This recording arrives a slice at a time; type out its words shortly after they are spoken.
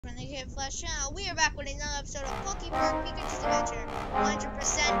Hit Flash Channel. We are back with another episode of Pokepark Pikachu's Adventure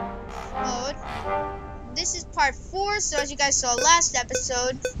 100% mode. This is part 4, so as you guys saw last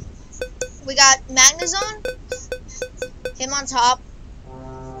episode, we got Magnezone, him on top,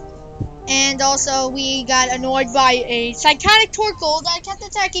 and also we got annoyed by a psychotic Torkoal that kept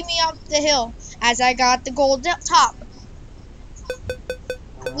attacking me up the hill as I got the gold top.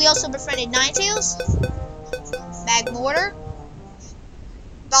 We also befriended Ninetales, Magmortar,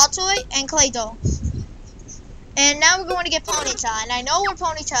 Baltoy, and Claydo. And now we're going to get Ponyta, and I know where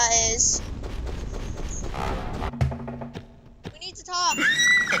Ponyta is. We need to talk. I want to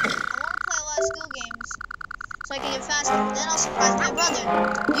play a lot of school games, so I can get faster. Then I'll surprise my brother.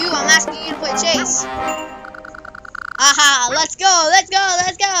 I'm asking you to play Chase. Aha, let's go, let's go,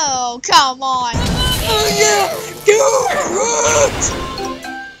 let's go. Come on. Oh yeah,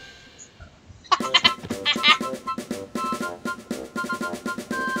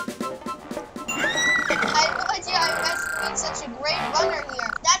 such a great runner here.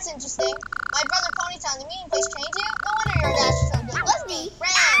 That's interesting. My brother Ponyta in the meeting place trained you? No wonder your dash is so good. Let's be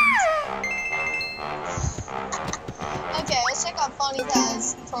friends. Okay, let's check out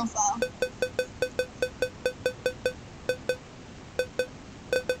Ponyta's profile.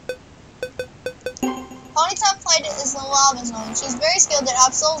 Ponyta played as the Lava Zone. She's very skilled at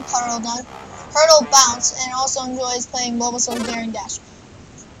Absolute Hurdle Bounce and also enjoys playing Bulbasaur Daring Dash.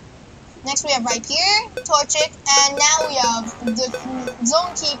 Next we have Rhyperior, Torchic, and now we have the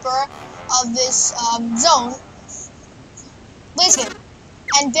zone keeper of this zone, Blaziken.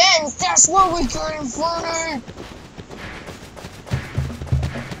 And then, that's where we get Inferno!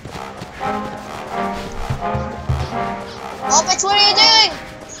 Opix, what are you doing?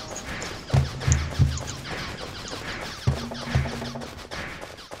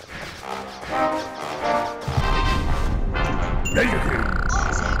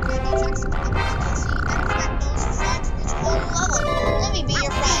 Let me be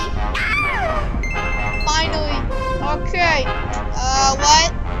your friend. Finally. Okay.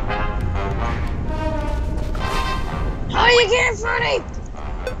 What? How are you getting Freddy?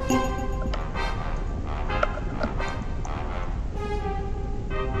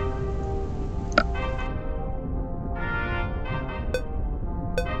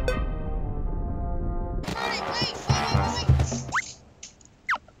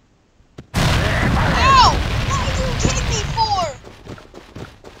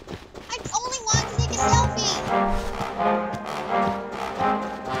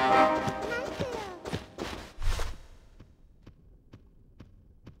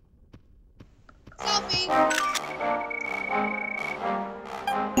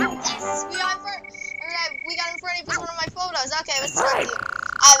 Wait. We got Inferno for one of my photos. Okay, let's talk to you.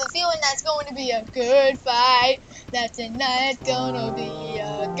 I have a feeling that's going to be a good fight. That tonight's gonna be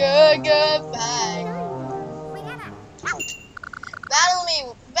a good fight. Battle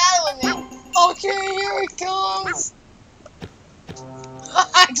with me. Okay, here it comes.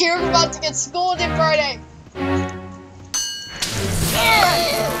 You're about to get scolded, Friday.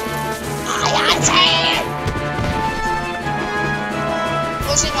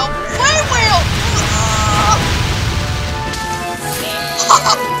 Pushing up. Flame wheel!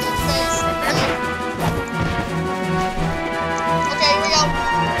 Okay, here we go.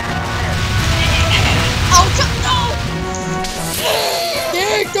 Oh, no!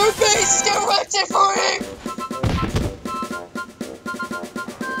 Yeah, go face! Get wrecked for it!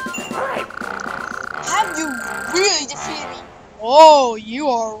 Have you really defeated me? Oh, you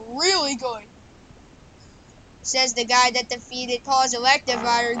are really good. Says the guy that defeated Paul's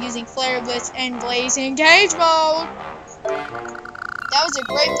Electivire using Flare Blitz and Blaze Engage mode. That was a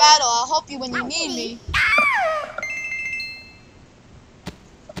great battle. I'll help you when you need me.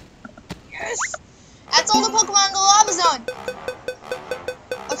 Yes! That's all the Pokemon in the Lava Zone.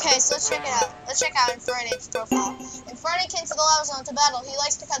 Okay, so let's check it out. Let's check out Infernape's profile. Infernape came to the Lava Zone to battle. He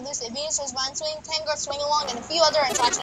likes to cut loose at Venusaur's Vine Swing, Tangrowth Swing Along, and a few other attractions.